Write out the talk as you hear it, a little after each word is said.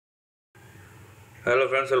Hello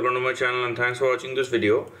friends, welcome to my channel and thanks for watching this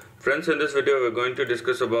video. Friends, in this video we're going to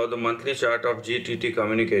discuss about the monthly chart of GTT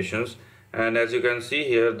Communications, and as you can see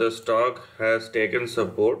here, the stock has taken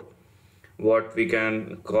support, what we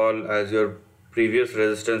can call as your previous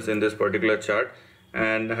resistance in this particular chart,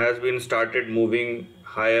 and has been started moving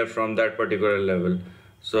higher from that particular level.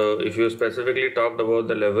 So if you specifically talked about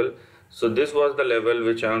the level, so this was the level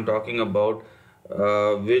which I am talking about,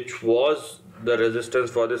 which was the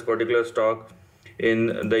resistance for this particular stock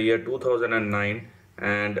in the year 2009,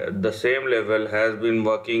 and the same level has been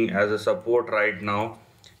working as a support right now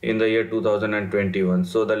in the year 2021.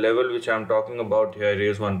 So the level which I'm talking about here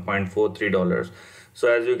is $1.43.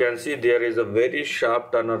 So as you can see, there is a very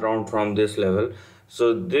sharp turnaround from this level.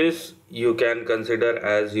 So this you can consider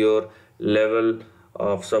as your level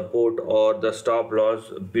of support or the stop loss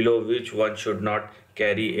below which one should not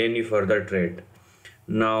carry any further trade.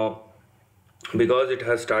 Now, because it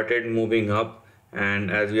has started moving up,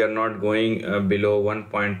 and as we are not going below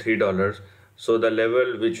 $1.3, so the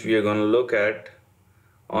level which we are going to look at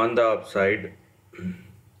on the upside,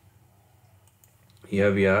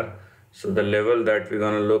 here we are. So the level that we're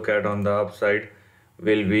going to look at on the upside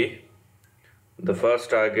will be, the first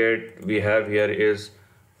target we have here is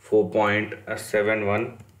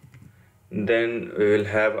 4.71. then we will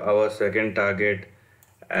have our second target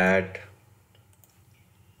at,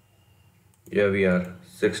 here we are,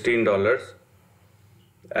 $16.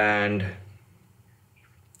 and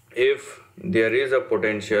if there is a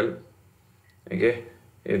potential, okay,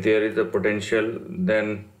 if there is a potential,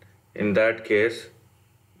 then in that case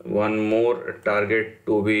one more target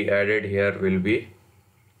to be added here will be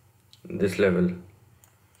this level,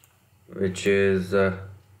 which is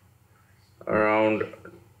around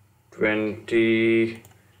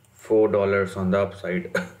 $24 on the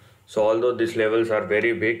upside. So although these levels are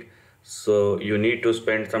very big, so you need to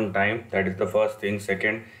spend some time. That is the first thing.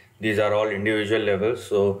 Second, these are all individual levels,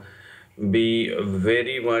 so be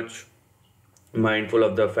very much mindful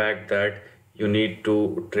of the fact that you need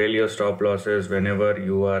to trail your stop losses whenever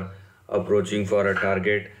you are approaching for a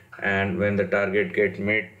target, and when the target get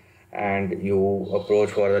met and you approach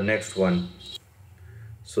for the next one.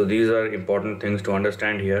 So these are important things to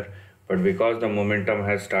understand here. But because the momentum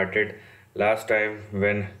has started last time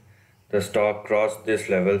when the stock crossed this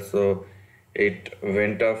level, so it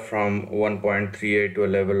went up from 1.38 to a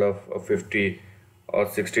level of 50 or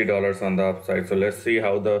 $60 on the upside. So let's see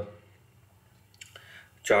how the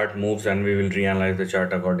chart moves and we will reanalyze the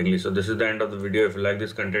chart accordingly. So this is the end of the video. If you like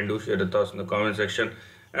this content, do share your thoughts in the comment section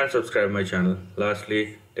and subscribe my channel.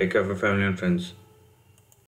 Lastly, take care of your family and friends.